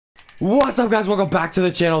What's up, guys? Welcome back to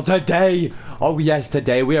the channel. Today, oh yes,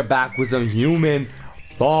 today we are back with some human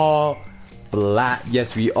fall flat.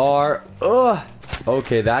 Yes, we are. Ugh.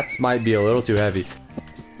 Okay, that might be a little too heavy.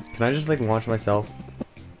 Can I just like launch myself?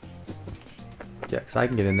 Yeah, cause I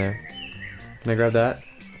can get in there. Can I grab that?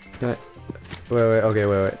 Can I? Wait. Okay,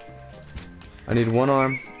 wait. I need one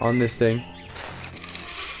arm on this thing.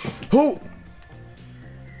 Oh.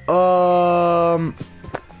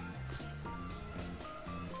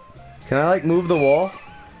 Can I like move the wall?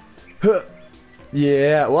 Huh.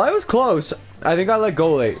 Yeah, well I was close. I think I let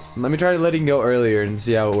go late. Let me try letting go earlier and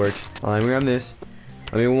see how it works. Let me grab this.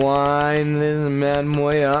 Let me wind this bad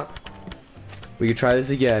boy up. We could try this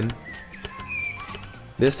again.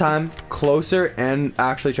 This time, closer and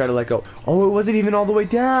actually try to let go. Oh, it wasn't even all the way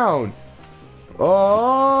down. Oh,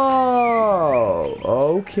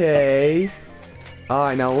 okay.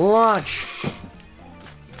 Alright, now launch.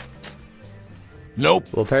 Nope.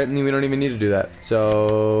 Well, apparently we don't even need to do that.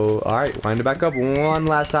 So, alright, wind it back up one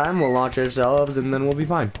last time. We'll launch ourselves and then we'll be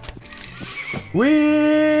fine. Yeah.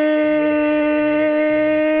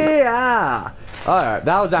 Alright,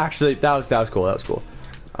 that was cool. That was cool.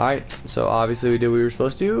 Alright, so obviously we did what we were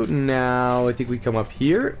supposed to. Now I think we come up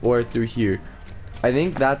here or through here. I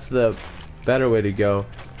think that's the better way to go.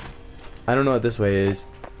 I don't know what this way is.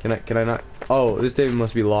 Can I not? Oh, this thing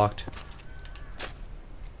must be locked.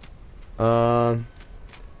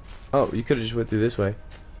 Oh, you could have just went through this way.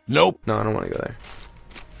 Nope. No, I don't want to go there.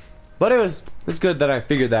 But it's good that I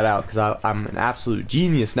figured that out, because I'm an absolute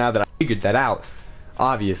genius now that I figured that out.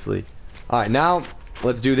 Obviously. Alright, now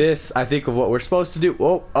let's do this. I think of what we're supposed to do.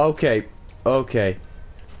 Oh, okay. Okay.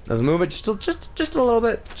 Let's move it just a little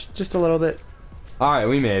bit. Just a little bit. Alright,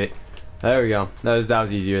 we made it. There we go. That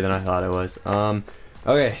was easier than I thought it was.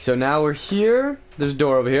 Okay, so now we're here. There's a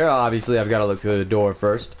door over here. Obviously, I've got to look through the door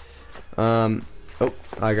first. Oh,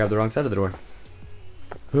 I grabbed the wrong side of the door.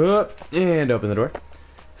 And open the door.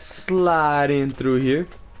 Slide in through here.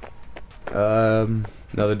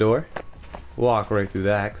 Another door. Walk right through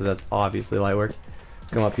that, because that's obviously light work.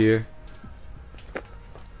 Come up here.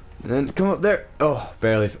 And then come up there. Oh,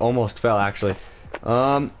 barely. Almost fell, actually.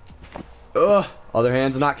 Other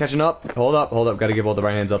hand's not catching up. Hold up. Gotta get both of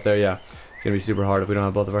our hands up there, yeah. It's gonna be super hard if we don't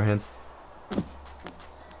have both of our hands.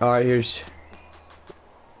 Alright, here's...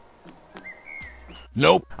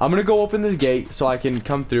 Nope. I'm gonna go open this gate so I can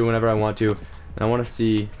come through whenever I want to. And I want to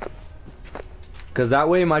see, because that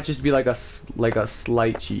way it might just be like a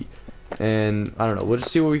slight cheat. And I don't know. We'll just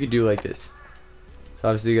see what we could do like this. So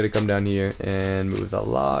obviously you gotta come down here and move the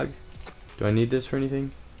log. Do I need this for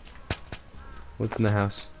anything? What's in the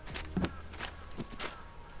house?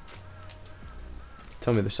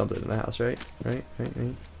 Tell me there's something in the house, right? Right.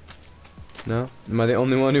 No? Am I the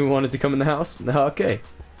only one who wanted to come in the house? No. Okay.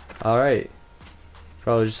 All right.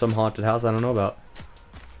 Probably just some haunted house I don't know about.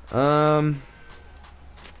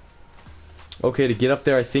 Okay, to get up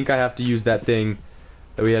there, I think I have to use that thing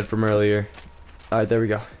that we had from earlier. Alright, there we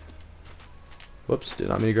go. Whoops, did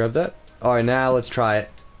not mean to grab that. Alright, now let's try it.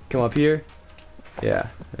 Come up here. Yeah,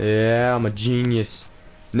 I'm a genius.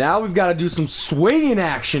 Now we've got to do some swinging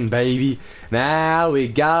action, baby. Now we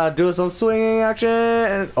got to do some swinging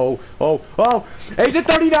action. Oh. Agent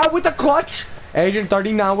 39 with the clutch. Agent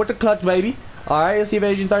 39 with the clutch, baby. Alright, let's see if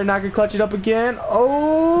Agent 39 can clutch it up again.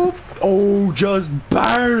 Oh, just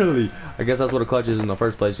barely. I guess that's what a clutch is in the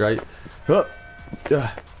first place, right? What's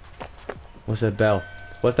that bell?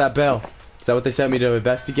 What's that bell? Is that what they sent me to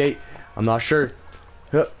investigate? I'm not sure.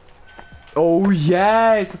 Oh,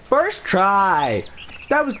 yes. First try.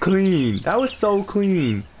 That was clean. That was so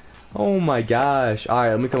clean. Oh, my gosh.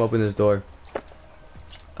 Alright, let me come open this door.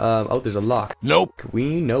 Oh, there's a lock. Nope.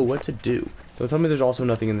 We know what to do. Don't tell me there's also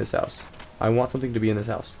nothing in this house. I want something to be in this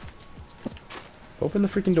house. Open the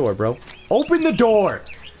freaking door, bro. Open the door!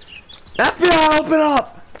 FBI, open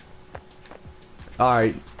up!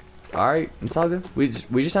 Alright. It's all good. We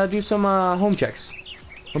just had to do some home checks.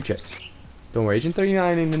 Don't worry, Agent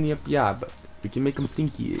 39 ain't in the FBI, but we can make him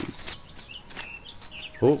think he is.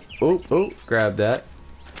 Oh. Grab that.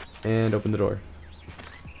 And open the door.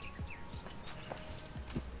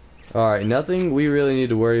 Alright, nothing we really need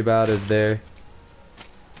to worry about is there.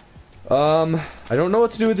 I don't know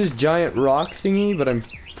what to do with this giant rock thingy, but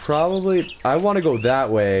I want to go that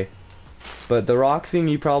way. But the rock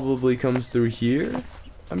thingy probably comes through here,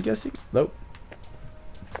 I'm guessing. Nope.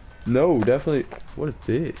 No, definitely. What is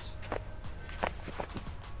this?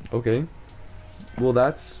 Okay. Well,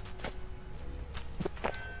 that's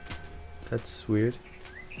weird.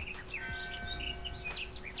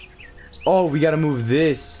 Oh, we gotta move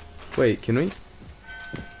this. Wait, can we?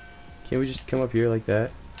 Can't we just come up here like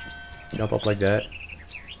that? Jump up like that.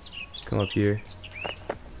 Come up here.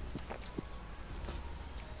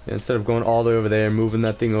 Yeah, instead of going all the way over there and moving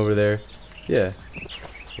that thing over there. Yeah.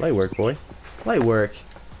 Light work, boy. Light work.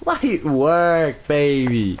 Light work,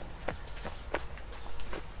 baby.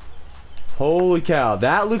 Holy cow.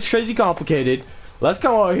 That looks crazy complicated. Let's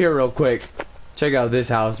come over here real quick. Check out this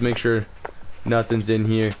house. Make sure nothing's in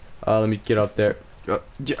here. Let me get up there.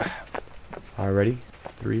 Alright, ready?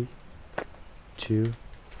 3, 2,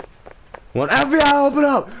 1. FBI, open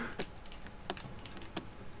up!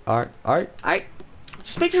 Alright.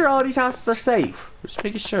 Just make sure all these houses are safe. Just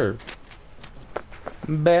making sure.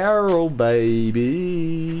 Barrel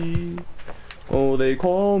baby. Oh, they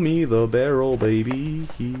call me the barrel baby.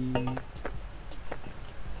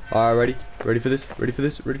 Alright, ready? Ready for this? Ready for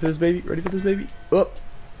this? Ready for this, baby? Ready for this, baby? Oh,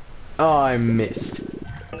 I missed.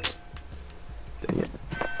 Dang it.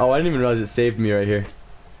 Oh, I didn't even realize it saved me right here.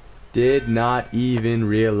 Did not even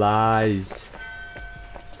realize.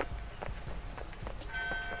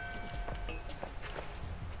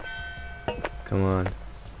 Come on.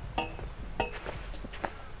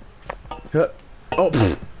 Oh,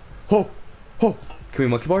 oh, oh. Can we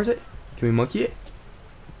monkey bars it? Can we monkey it?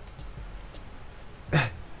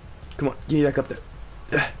 Come on, get me back up there.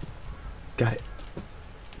 Got it.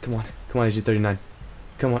 Come on, Agent 39.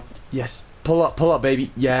 Come on, yes. Pull up, baby.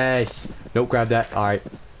 Yes. Nope, grab that. All right,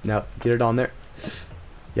 now get it on there.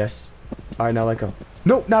 Yes. All right, now let go.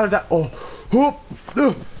 Nope, not at that. Oh,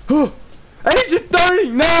 Agent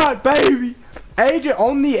 39, baby.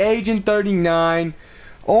 Only Agent 39.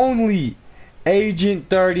 Only Agent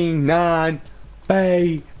 39,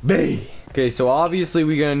 baby. Okay, so obviously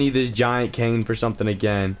we're gonna need this giant cane for something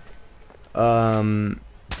again. Holy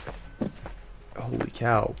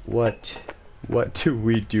cow! What do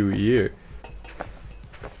we do here?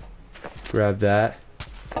 Grab that.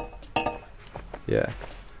 Yeah.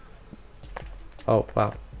 Oh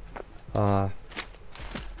wow.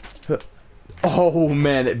 Oh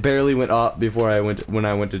man, it barely went up before when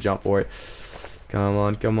I went to jump for it. Come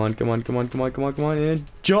on, and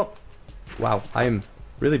jump! Wow, I am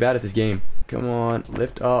really bad at this game. Come on,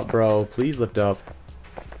 lift up, bro. Please lift up.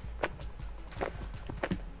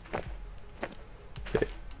 Okay,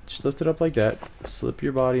 just lift it up like that. Slip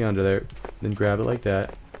your body under there, then grab it like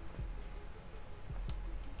that.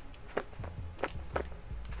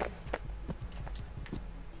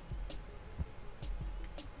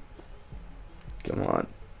 Come on.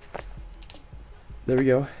 There we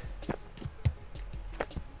go.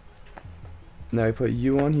 Now I put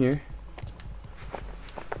you on here.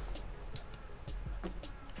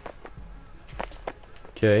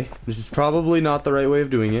 Okay, this is probably not the right way of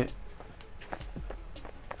doing it.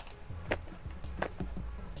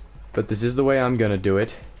 But this is the way I'm gonna do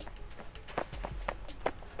it.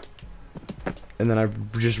 And then I'm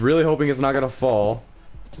just really hoping it's not gonna fall.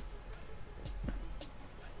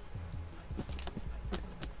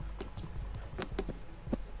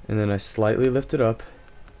 And then I slightly lift it up.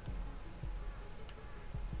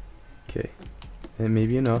 Okay, that may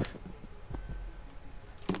be enough.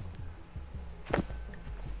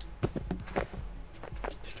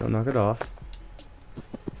 Just don't knock it off.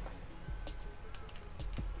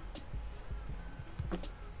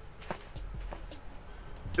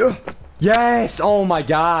 Ugh. Yes! Oh my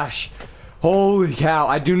gosh! Holy cow!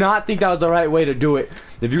 I do not think that was the right way to do it.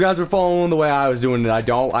 If you guys were following the way I was doing it, I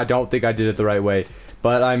don't think I did it the right way.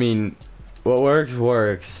 But I mean, what works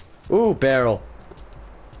works. Ooh, barrel.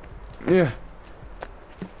 Yeah.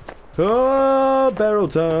 Oh, barrel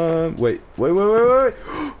time. Wait.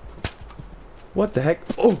 What the heck?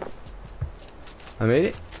 Oh, I made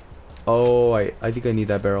it. Oh, I think I need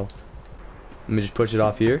that barrel. Let me just push it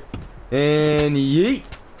off here. And yeet.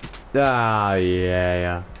 Ah,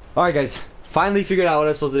 yeah. All right, guys. Finally figured out what I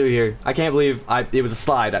was supposed to do here. I can't believe it was a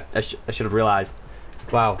slide. I should have realized.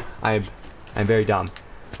 Wow, I'm very dumb.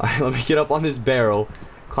 All right, let me get up on this barrel.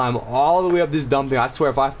 Climb all the way up this dumb thing. I swear,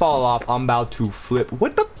 if I fall off, I'm about to flip.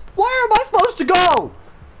 What the? Where am I supposed to go?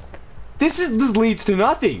 This leads to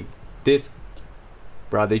nothing.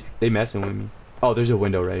 Bro, they messing with me. Oh, there's a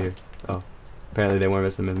window right here. Oh, apparently they weren't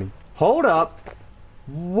messing with me. Hold up.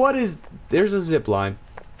 There's a zip line.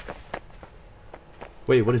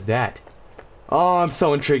 Wait, what is that? Oh, I'm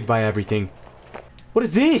so intrigued by everything. What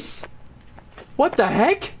is this? What the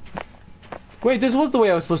heck? Wait, this was the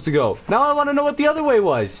way I was supposed to go. Now I want to know what the other way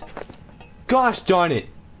was. Gosh darn it.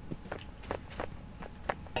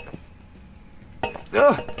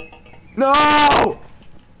 Ugh. No!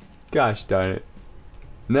 Gosh darn it.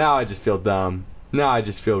 Now I just feel dumb. Now I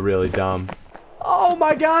just feel really dumb. Oh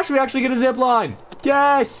my gosh, we actually get a zip line.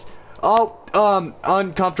 Yes! Oh,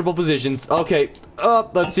 uncomfortable positions. Okay,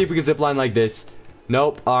 let's see if we can zip line like this.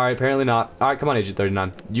 Nope. All right, apparently not. All right, come on, Agent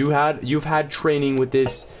 39. You've had training with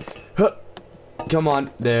this. Huh. Come on.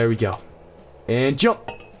 There we go. And jump.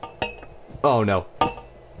 Oh no.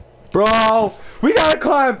 Bro, we gotta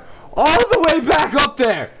climb all the way back up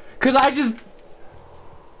there. Cause I just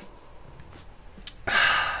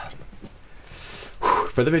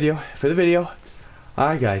for the video.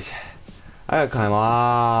 Alright guys. I gotta climb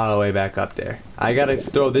all the way back up there. I gotta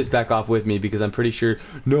throw this back off with me because I'm pretty sure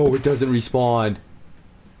no, it doesn't respawn.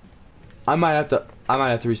 I might have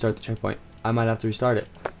to restart the checkpoint. I might have to restart it.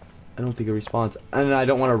 I don't think it respawns, and I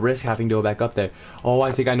don't want to risk having to go back up there. Oh,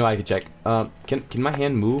 I think I know. I can check. Can my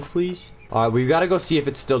hand move, please? All right, we gotta go see if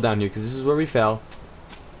it's still down here because this is where we fell.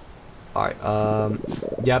 All right.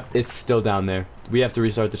 Yep, it's still down there. We have to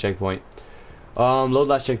restart the checkpoint. Load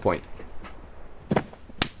last checkpoint.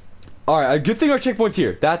 All right, a good thing our checkpoint's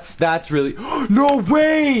here. That's really. No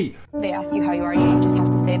way! They ask you how you are, you just have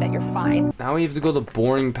to say that you're fine. Now we have to go the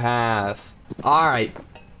boring path. All right.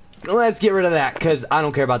 Let's get rid of that, because I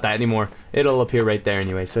don't care about that anymore. It'll appear right there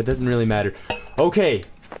anyway, so it doesn't really matter. Okay.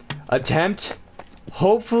 Attempt.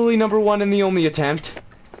 Hopefully number 1 and the only attempt.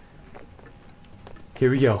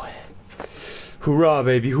 Here we go. Hoorah,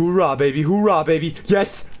 baby. Hoorah, baby. Hoorah, baby.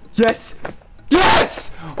 Yes. Yes.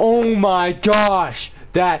 Yes! Oh my gosh.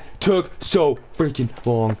 That took so freaking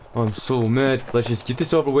long. I'm so mad. Let's just get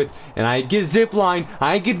this over with. And I get zipline.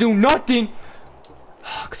 I ain't gonna do nothing.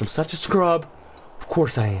 Because I'm such a scrub. Of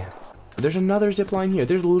course I am. There's another zip line here.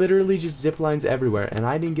 There's literally just zip lines everywhere, and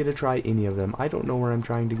I didn't get to try any of them. I don't know where I'm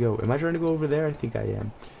trying to go. Am I trying to go over there? I think I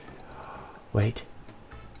am. Wait.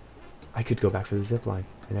 I could go back for the zip line,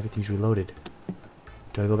 and everything's reloaded.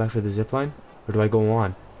 Do I go back for the zip line, or do I go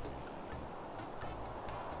on?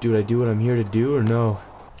 Dude, I do what I'm here to do, or no?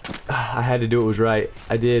 I had to do what was right.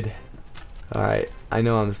 I did. Alright. I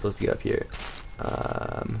know I'm supposed to get up here.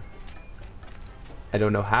 I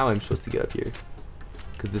don't know how I'm supposed to get up here.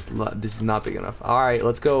 Because this is not big enough. Alright,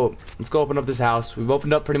 let's go. Let's go open up this house. We've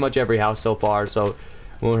opened up pretty much every house so far, so it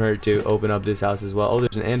won't hurt to open up this house as well. Oh,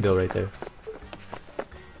 there's an anvil right there.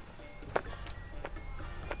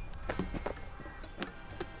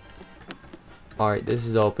 Alright, this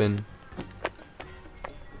is open.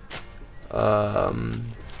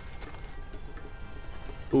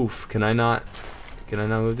 Oof, can I not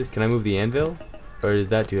move this? Can I move the anvil? Or is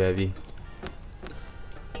that too heavy?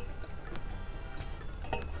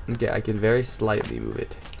 Okay, I can very slightly move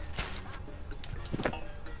it.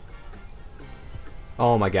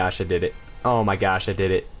 Oh my gosh, I did it. Oh my gosh, I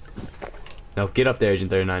did it. No, get up there, Agent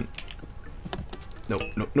 39. No,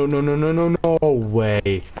 no, no, no, no, no, no, no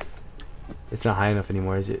way. It's not high enough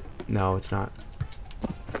anymore, is it? No, it's not.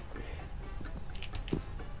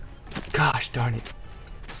 Gosh darn it.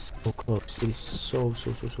 It's so close. It is so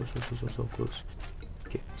close.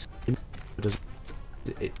 Okay.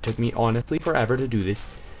 It took me honestly forever to do this.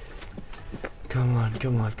 Come on,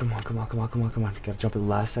 come on, come on, come on, come on, come on, come on. Gotta jump at the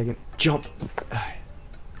last second. Jump! Okay,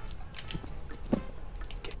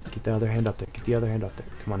 get the other hand up there. Get the other hand up there.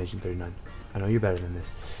 Come on, Agent 39. I know you're better than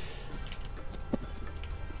this.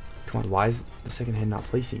 Come on, why is the second hand not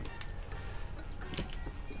placing?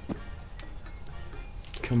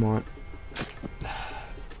 Come on.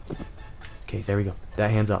 Okay, there we go.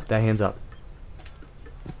 That hand's up. That hand's up.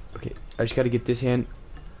 Okay, I just gotta get this hand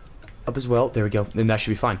up as well. There we go. And that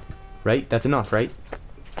should be fine. Right? That's enough, right?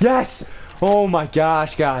 Yes! Oh my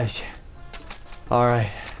gosh, guys. Alright.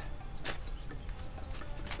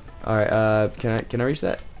 Alright, can I reach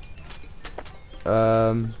that?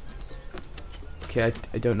 Okay,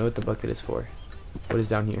 I don't know what the bucket is for. What is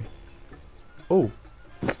down here? Oh.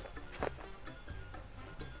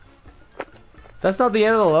 That's not the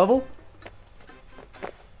end of the level?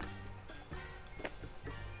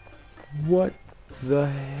 What the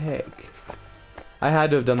heck? I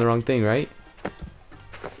had to have done the wrong thing, right?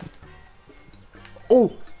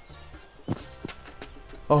 Oh!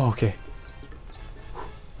 Oh, okay.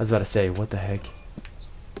 I was about to say, what the heck?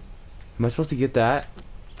 Am I supposed to get that?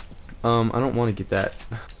 I don't want to get that.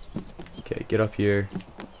 Okay, get up here.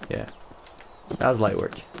 Yeah. That was light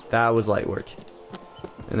work. That was light work.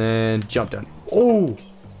 And then jump down. Oh!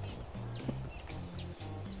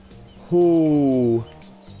 Oh!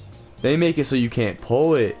 They make it so you can't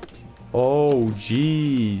pull it. Oh,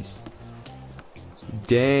 jeez.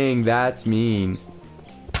 Dang, that's mean.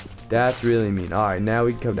 That's really mean. Alright, now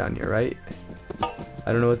we can come down here, right?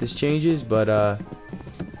 I don't know what this changes, but,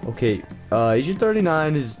 okay. Agent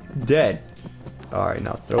 39 is dead. Alright,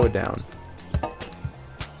 now throw it down.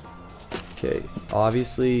 Okay,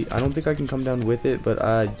 obviously, I don't think I can come down with it, but,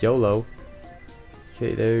 YOLO.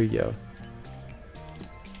 Okay, there you go.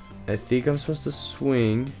 I think I'm supposed to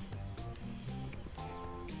swing.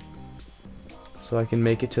 so I can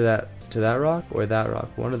make it to that rock or that rock,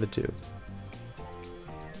 one of the two.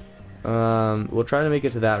 We'll try to make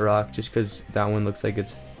it to that rock just because that one looks like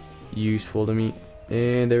it's useful to me.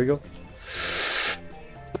 And there we go.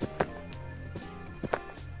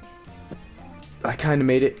 I kind of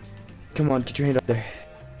made it. Come on, get your hand up there.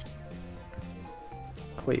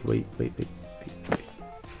 Wait. You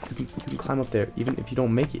can climb up there even if you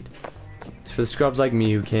don't make it. It's for the scrubs like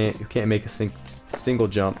me who can't make a single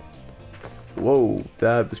jump. Whoa,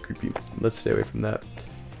 that was creepy. Let's stay away from that.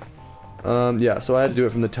 Yeah, so I had to do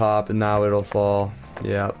it from the top, and now it'll fall.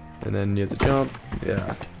 Yeah, and then you have to jump.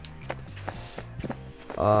 Yeah.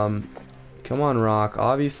 Come on, rock.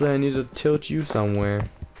 Obviously, I need to tilt you somewhere.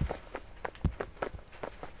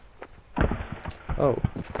 Oh.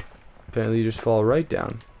 Apparently, you just fall right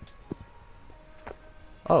down.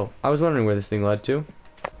 Oh, I was wondering where this thing led to.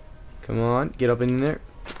 Come on, get up in there.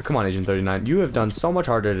 Come on, Agent 39. You have done so much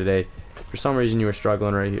harder today. For some reason, you were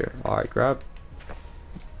struggling right here. All right, grab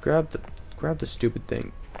the stupid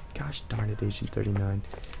thing. Gosh darn it, Agent 39.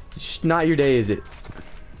 It's just not your day, is it?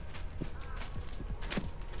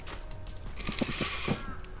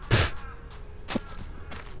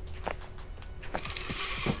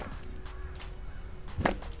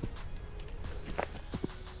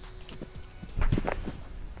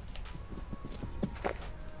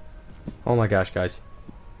 Oh my gosh, guys.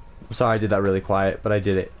 I'm sorry I did that really quiet, but I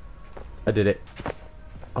did it. I did it.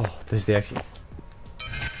 Oh, there's the exit.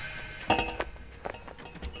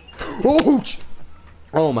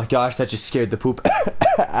 Oh my gosh, that just scared the poop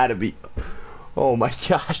out of me. Oh my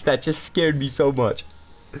gosh, that just scared me so much.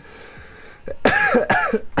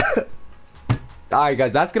 Alright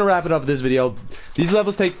guys, that's gonna wrap it up for this video. These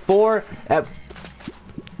levels take 4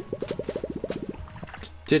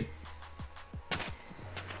 Did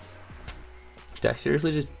I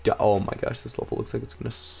seriously just die? Oh my gosh, this level looks like it's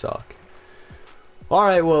gonna suck.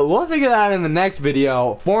 Alright, well, we'll figure that out in the next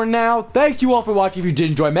video. For now, thank you all for watching. If you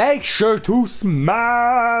did enjoy, make sure to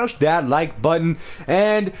smash that like button.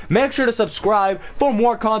 And make sure to subscribe for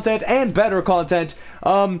more content and better content.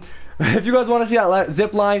 If you guys want to see that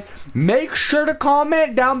zip line, make sure to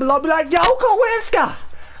comment down below. Be like, yo, Cawiska,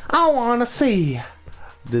 I want to see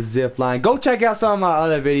the zip line. Go check out some of my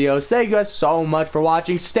other videos. Thank you guys so much for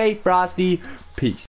watching. Stay frosty. Peace.